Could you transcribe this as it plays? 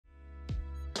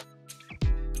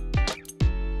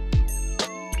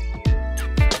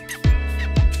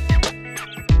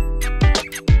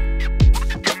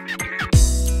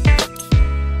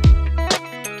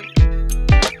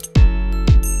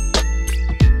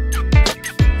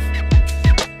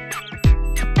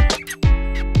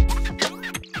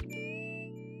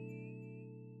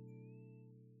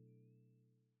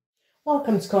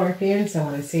Welcome, Scorpions. I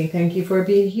want to say thank you for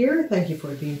being here. Thank you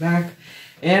for being back.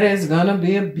 It is going to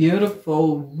be a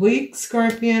beautiful week,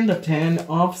 Scorpion. The 10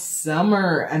 of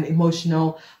summer, an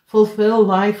emotional, fulfilled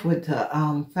life with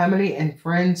family and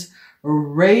friends,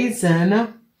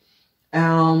 raising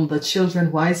the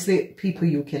children wisely, people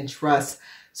you can trust.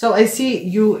 So I see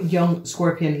you young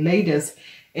Scorpion ladies.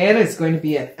 It is going to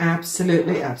be an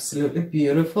absolutely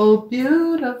beautiful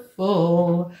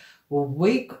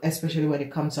week, especially when it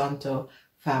comes on to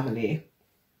family.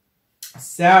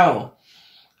 So,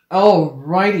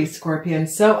 alrighty, Scorpion.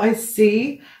 So I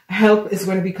see help is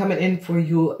going to be coming in for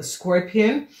you,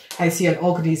 Scorpion. I see an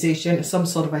organization, some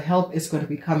sort of a help is going to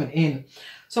be coming in.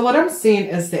 So what I'm seeing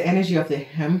is the energy of the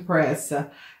Empress.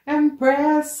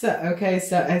 Okay,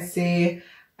 so I see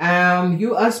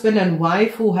you husband and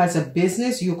wife who has a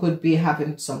business, you could be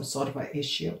having some sort of an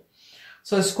issue.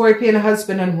 So Scorpion,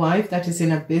 husband and wife that is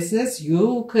in a business,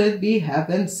 you could be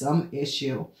having some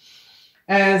issue.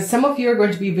 Some of you are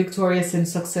going to be victorious and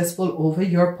successful over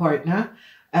your partner.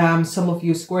 Some of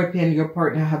you, Scorpion, your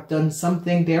partner have done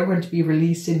something. They're going to be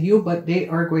releasing you, but they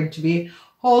are going to be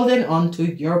holding on to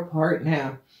your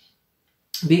partner.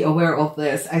 Be aware of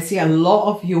this. I see a lot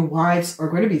of you wives are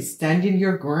going to be standing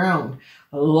your ground.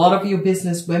 A lot of you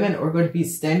business women are going to be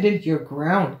standing your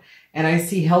ground. And I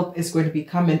see help is going to be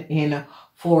coming in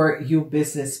for you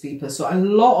business people. So a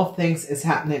lot of things is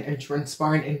happening and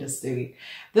transpiring in this week.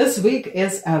 This week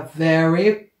is a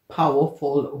very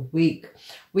powerful week.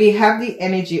 We have the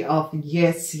energy of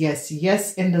yes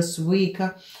in this week.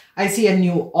 I see a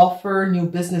new offer, new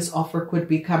business offer could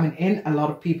be coming in. A lot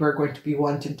of people are going to be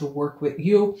wanting to work with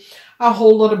you. A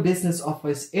whole lot of business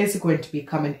offers is going to be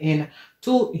coming in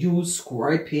to you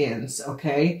Scorpions,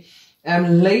 okay?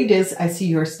 Ladies, I see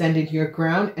you're standing your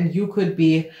ground and you could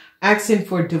be asking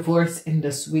for divorce in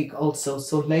this week also.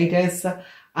 So ladies,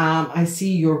 I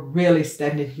see you're really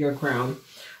standing your ground.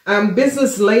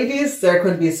 Business ladies, there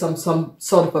could be some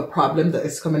sort of a problem that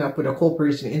is coming up with a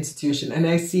corporation institution. And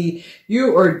I see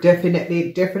you are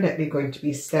definitely going to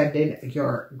be standing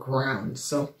your ground.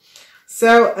 So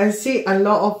I see a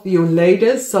lot of you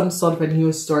ladies, some sort of a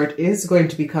new start is going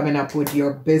to be coming up with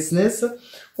your business.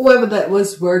 Whoever that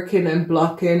was working and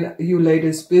blocking you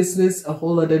ladies' business, a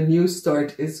whole lot of new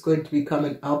start is going to be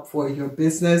coming up for your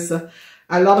business. A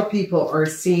lot of people are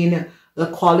seeing the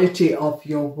quality of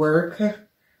your work.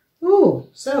 Ooh,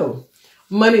 so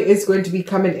money is going to be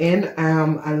coming in.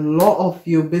 A lot of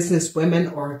you business women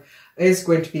is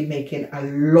going to be making a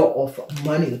lot of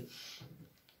money.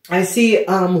 I see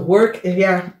work,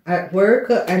 at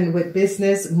work and with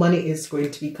business, money is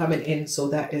going to be coming in, so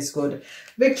that is good.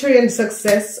 Victory and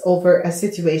success over a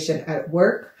situation at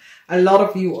work. A lot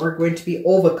of you are going to be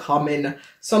overcoming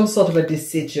some sort of a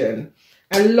decision.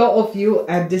 A lot of you,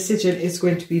 a decision is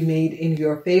going to be made in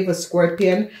your favor,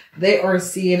 Scorpion. They are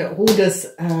seeing who this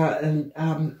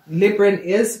Libran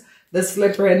is. This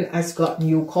Libran has gotten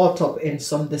you caught up in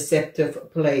some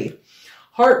deceptive play.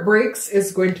 Heartbreaks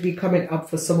is going to be coming up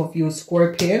for some of you,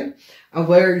 Scorpion,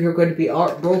 where you're going to be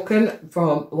heartbroken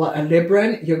from a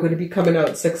Libran. You're going to be coming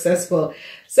out successful.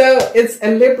 So it's a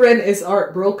Libran is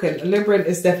heartbroken. A Libran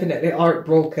is definitely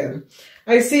heartbroken.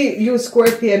 I see you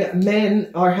Scorpion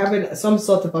men are having some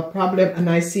sort of a problem, and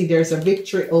I see there's a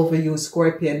victory over you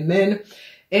Scorpion men.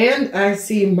 And I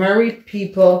see married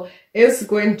people is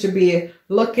going to be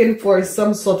looking for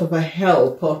some sort of a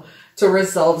help to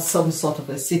resolve some sort of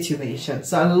a situation.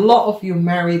 So a lot of you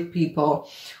married people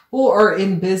who are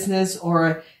in business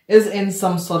or is in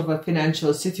some sort of a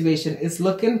financial situation is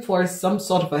looking for some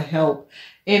sort of a help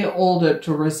in order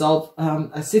to resolve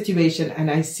a situation.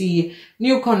 And I see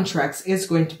new contracts is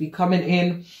going to be coming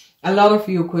in. A lot of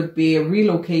you could be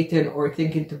relocating or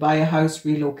thinking to buy a house,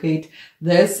 relocate.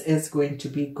 This is going to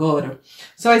be good.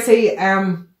 So I say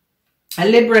a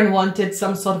Libran wanted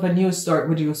some sort of a new start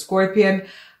with you, Scorpion.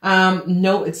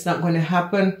 No, it's not going to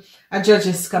happen. A judge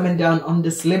is coming down on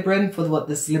this Libran for what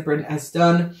this Libran has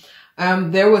done.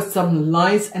 There was some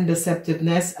lies and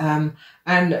deceptiveness, and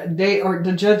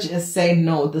the judge is saying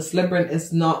no, this Libran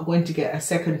is not going to get a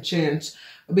second chance,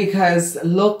 because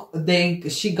look,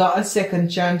 she got a second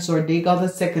chance, or they got a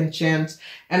second chance,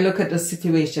 and look at the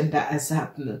situation that has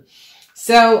happened.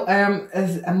 So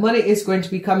money is going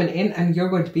to be coming in, and you're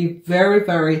going to be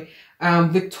very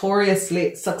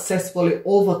victoriously, successfully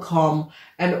overcome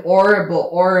an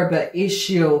horrible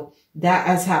issue that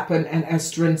has happened and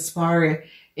has transpired.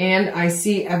 And I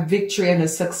see a victory and a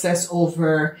success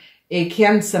over a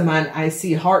Cancer man. I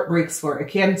see heartbreaks for a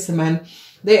Cancer man.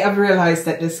 They have realized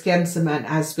that this Cancer man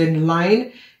has been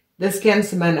lying. This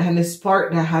Cancer man and his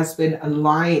partner has been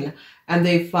lying, and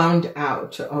they found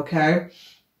out, okay?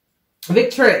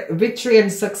 victory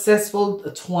and successful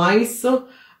twice. So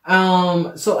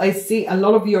I see a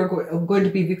lot of you are going to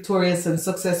be victorious and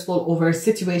successful over a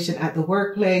situation at the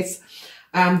workplace.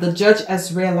 The judge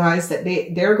has realized that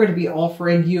they're going to be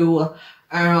offering you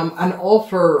an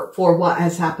offer for what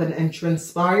has happened and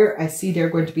transpire. I see they're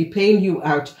going to be paying you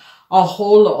out a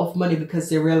whole lot of money because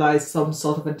they realize some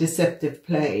sort of a deceptive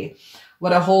play,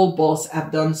 what a whole boss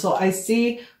have done. So I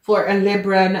see for a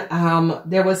Libran,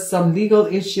 there was some legal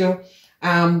issue,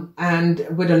 and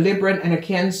with a Libran and a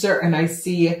Cancer, and I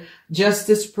see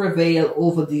justice prevail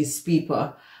over these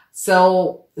people.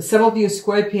 So some of you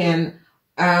Scorpion,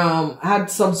 had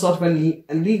some sort of a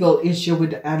legal issue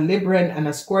with a Libran and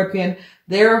a Scorpion.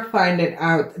 They're finding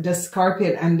out, the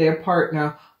Scorpion and their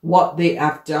partner, what they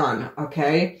have done.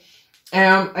 Okay.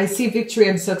 I see victory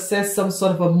and success, some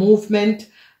sort of a movement.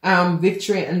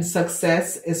 Victory and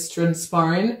success is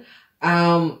transpiring.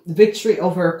 Victory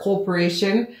over a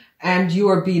corporation, and you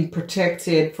are being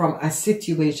protected from a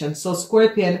situation. So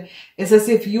Scorpion, it's as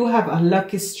if you have a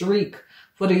lucky streak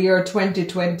for the year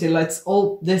 2020. Let's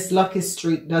hope this lucky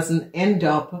streak doesn't end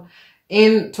up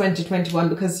in 2021,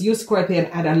 because you Scorpion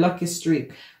had a lucky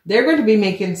streak. They're going to be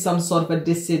making some sort of a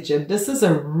decision. This is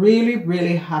a really,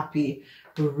 really happy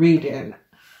reading.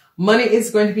 Money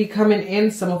is going to be coming in.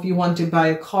 Some of you want to buy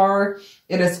a car.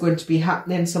 It is going to be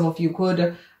happening. Some of you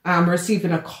could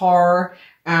receiving a car.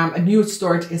 A new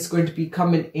start is going to be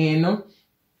coming in.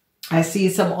 I see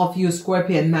some of you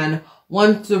Scorpion man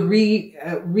want to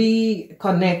reconnect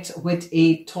with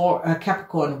a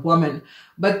Capricorn woman,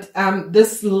 but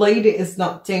this lady is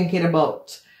not thinking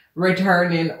about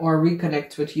returning or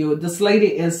reconnect with you. This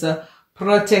lady is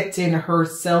protecting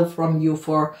herself from you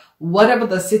for whatever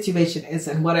the situation is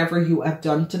and whatever you have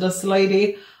done to this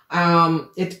lady.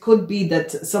 It could be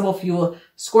that some of you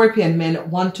Scorpion men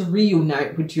want to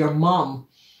reunite with your mom,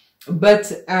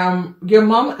 but your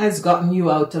mom has gotten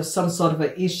you out of some sort of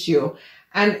an issue.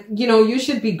 And, you know, you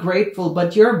should be grateful,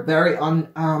 but you're very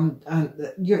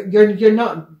you're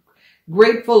not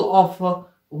grateful of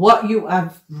what you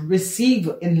have received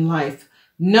in life.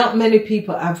 Not many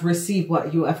people have received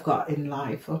what you have got in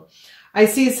life. I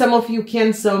see some of you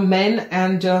Cancer men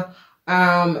and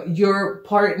your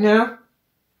partner.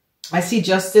 I see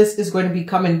justice is going to be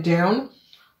coming down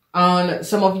on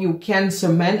some of you Cancer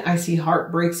men. I see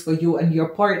heartbreaks for you and your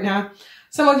partner.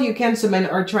 Some of you Cancer men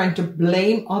are trying to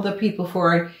blame other people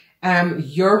for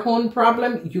your own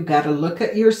problem. You got to look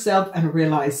at yourself and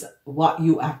realize what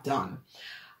you have done.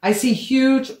 I see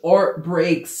huge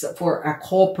heartbreaks for a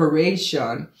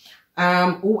corporation.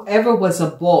 Whoever was a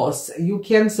boss, you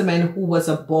Cancer men who was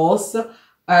a boss,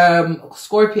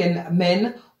 Scorpion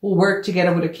men who work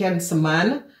together with a Cancer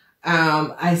man.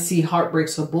 I see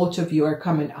heartbreaks for both of you are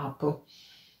coming up.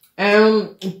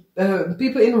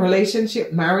 People in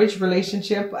relationship, marriage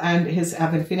relationship, and his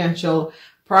having financial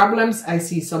problems. I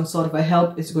see some sort of a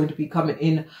help is going to be coming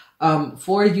in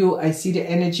for you. I see the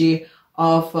energy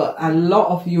of a lot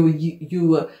of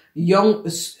you young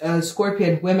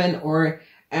Scorpion women, or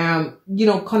you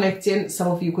know, connecting. Some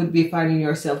of you could be finding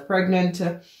yourself pregnant,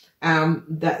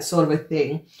 that sort of a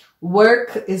thing.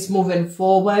 Work is moving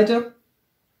forward.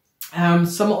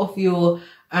 Some of you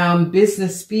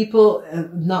business people,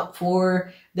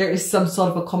 there is some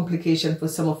sort of a complication for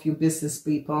some of you business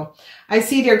people. I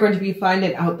see they're going to be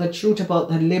finding out the truth about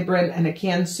the Libran and the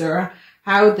Cancer,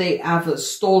 how they have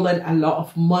stolen a lot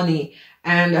of money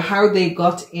and how they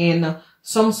got in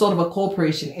some sort of a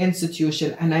corporation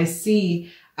institution. And I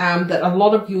see that a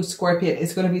lot of you Scorpion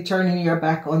is going to be turning your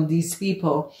back on these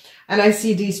people. And I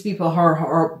see these people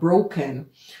are broken.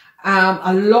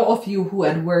 A lot of you who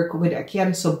had worked with a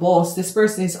Cancer boss, this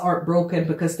person is heartbroken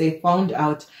because they found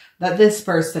out that this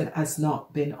person has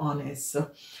not been honest.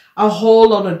 A whole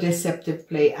lot of deceptive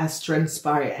play has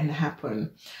transpired and happened.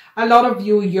 A lot of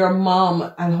you, your mom,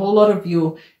 a whole lot of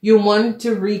you want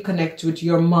to reconnect with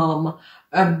your mom,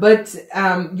 but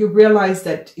you realize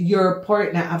that your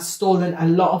partner has stolen a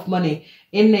lot of money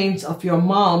in names of your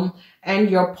mom,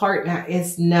 and your partner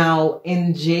is now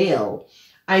in jail.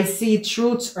 I see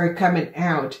truths are coming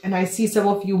out, and I see some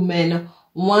of you men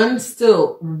want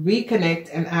to reconnect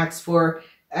and ask for,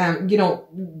 you know,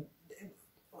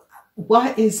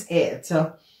 what is it?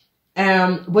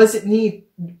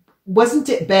 Wasn't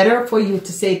it better for you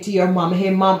to say to your mom, hey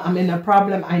mom, I'm in a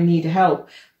problem, I need help?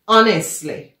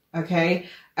 Honestly, okay?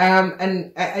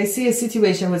 And I see a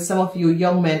situation with some of you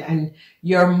young men and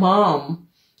your mom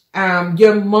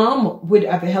would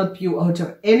have helped you out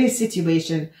of any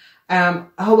situation.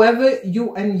 However,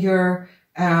 you and your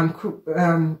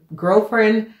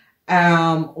girlfriend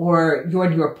or you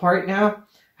and your partner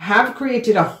have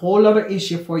created a whole lot of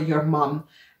issue for your mom.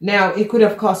 Now, it could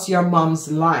have cost your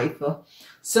mom's life.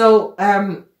 So,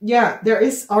 yeah, there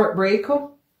is heartbreak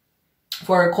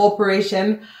for a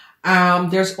corporation.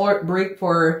 There's heartbreak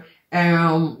for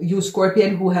you,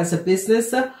 Scorpion, who has a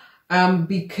business.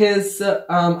 Because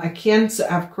a Cancer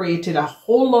have created a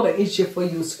whole lot of issue for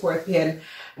you, Scorpion,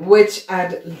 which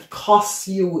had cost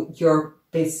you your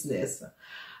business.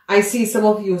 I see some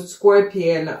of you,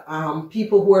 Scorpion,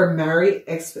 people who are married,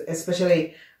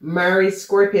 especially married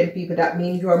Scorpion people, that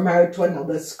mean you are married to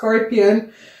another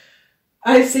Scorpion.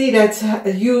 I see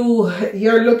that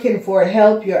you're looking for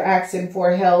help, you're asking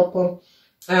for help,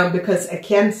 because a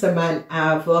Cancer man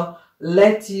have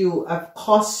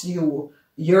cost you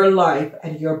your life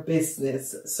and your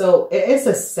business. So it is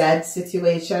a sad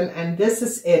situation, and this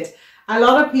is it. A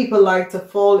lot of people like to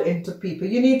fall into people.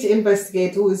 You need to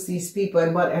investigate who is these people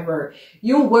and whatever.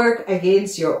 You work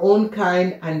against your own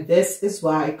kind, and this is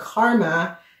why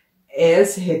karma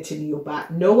is hitting you back.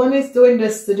 No one is doing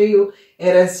this to you.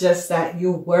 It is just that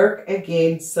you work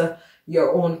against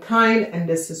your own kind, and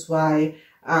this is why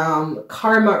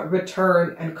karma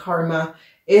return and karma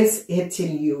is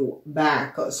hitting you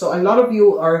back. So a lot of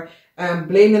you are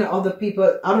blaming other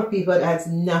people that has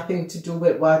nothing to do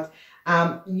with what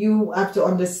you have to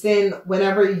understand.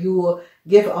 Whenever you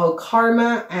give out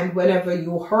karma and whenever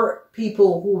you hurt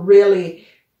people who really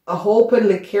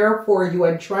openly care for you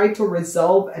and try to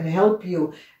resolve and help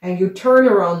you, and you turn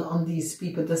around on these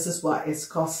people, this is what is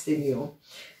costing you.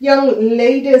 Young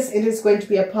ladies, it is going to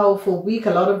be a powerful week.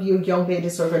 A lot of you young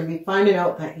ladies are going to be finding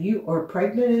out that you are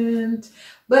pregnant,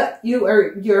 but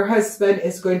your husband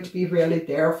is going to be really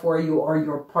there for you, or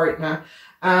your partner.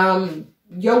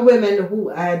 Young women who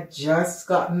had just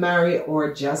got married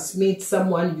or just meet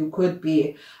someone, you could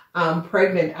be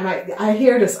pregnant. And I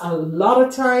hear this a lot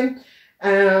of time.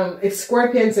 If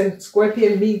Scorpions and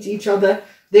Scorpion meet each other,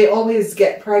 they always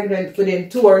get pregnant within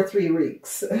 2 or 3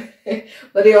 weeks.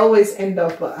 But they always end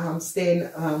up staying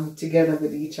together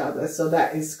with each other. So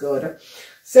that is good.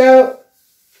 So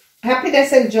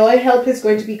happiness and joy, help is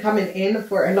going to be coming in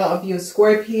for a lot of you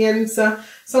Scorpions.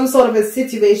 Some sort of a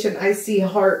situation, I see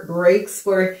heartbreaks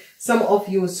for some of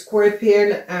you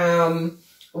Scorpion,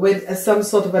 with some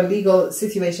sort of a legal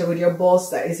situation with your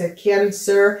boss that is a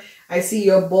Cancer. I see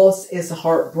your boss is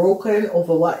heartbroken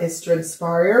over what is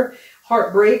transpired.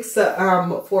 Heartbreaks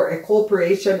for a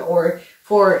corporation or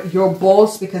for your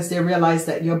boss, because they realized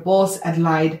that your boss had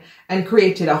lied and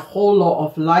created a whole lot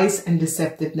of lies and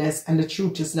deceptiveness, and the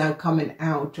truth is now coming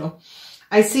out.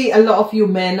 I see a lot of you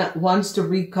men wants to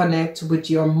reconnect with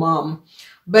your mom,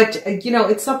 but you know,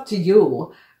 it's up to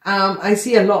you. I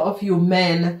see a lot of you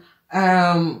men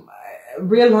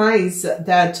realize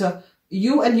that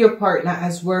you and your partner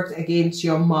has worked against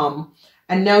your mom,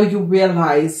 and now you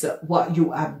realize what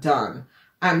you have done.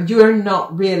 You were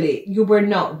not really,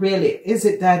 is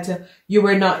it that you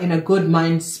were not in a good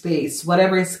mind space,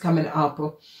 whatever is coming up.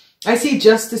 I see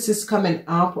justice is coming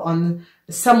up on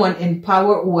someone in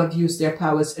power who have used their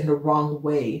powers in the wrong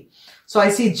way. So I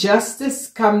see justice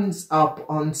comes up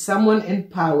on someone in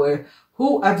power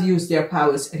who have used their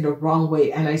powers in the wrong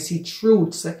way. And I see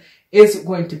truths is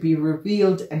going to be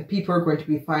revealed, and people are going to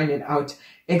be finding out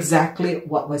exactly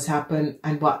what was happened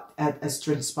and what has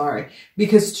transpired,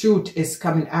 because truth is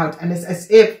coming out. And it's as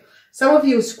if some of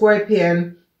you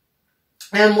Scorpion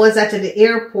was at the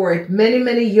airport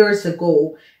many years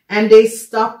ago, and they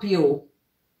stopped you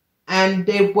and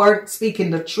they weren't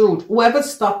speaking the truth. Whoever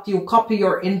stopped you, copy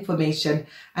your information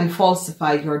and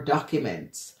falsify your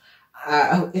documents.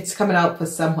 It's coming out for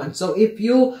someone. So if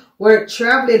you were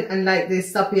traveling and like they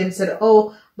stopped you and said,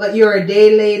 oh, but you're a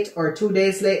day late or 2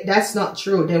 days late, that's not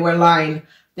true. They were lying.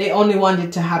 They only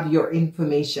wanted to have your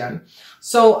information.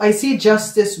 So I see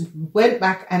justice went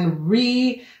back and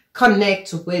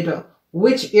reconnect with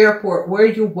which airport, where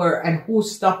you were and who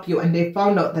stopped you. And they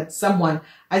found out that someone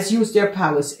has used their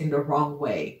powers in the wrong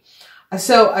way.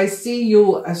 So I see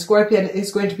you, Scorpion,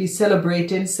 is going to be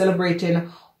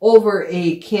celebrating over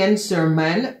a Cancer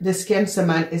man. This Cancer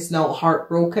man is now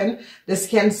heartbroken. This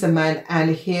Cancer man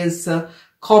and his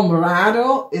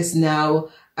comrade is now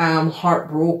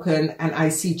heartbroken, and I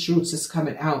see truths is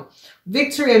coming out.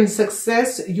 Victory and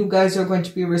success. You guys are going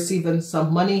to be receiving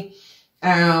some money.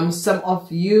 Some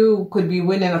of you could be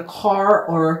winning a car,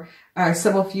 or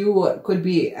some of you could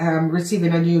be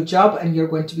receiving a new job, and you're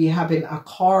going to be having a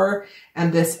car,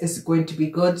 and this is going to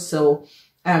be good. So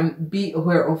be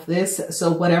aware of this.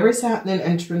 So whatever is happening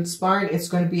and transpiring, it's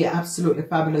going to be an absolutely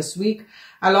fabulous week.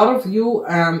 A lot of you,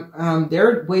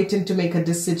 they're waiting to make a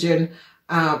decision,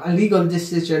 a legal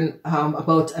decision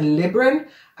about a Libran,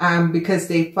 because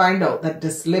they find out that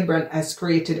this Libran has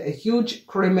created a huge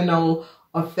criminal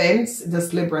offense.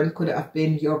 This Libran could have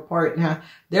been your partner.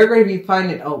 They're going to be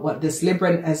finding out what this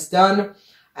Libran has done.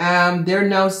 They're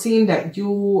now seeing that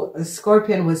you,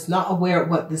 Scorpion, was not aware of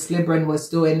what this Libran was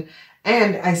doing.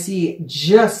 And I see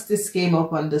justice came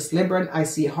up on this Libran. I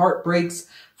see heartbreaks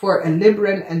for a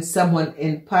Libran and someone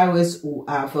in Paris who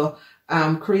have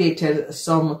created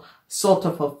some sort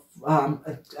of a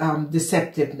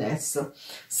deceptiveness.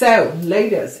 So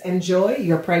ladies, enjoy.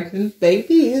 Your pregnant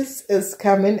baby is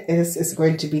coming. Is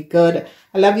going to be good.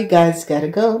 I love you guys. Gotta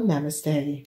go.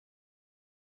 Namaste.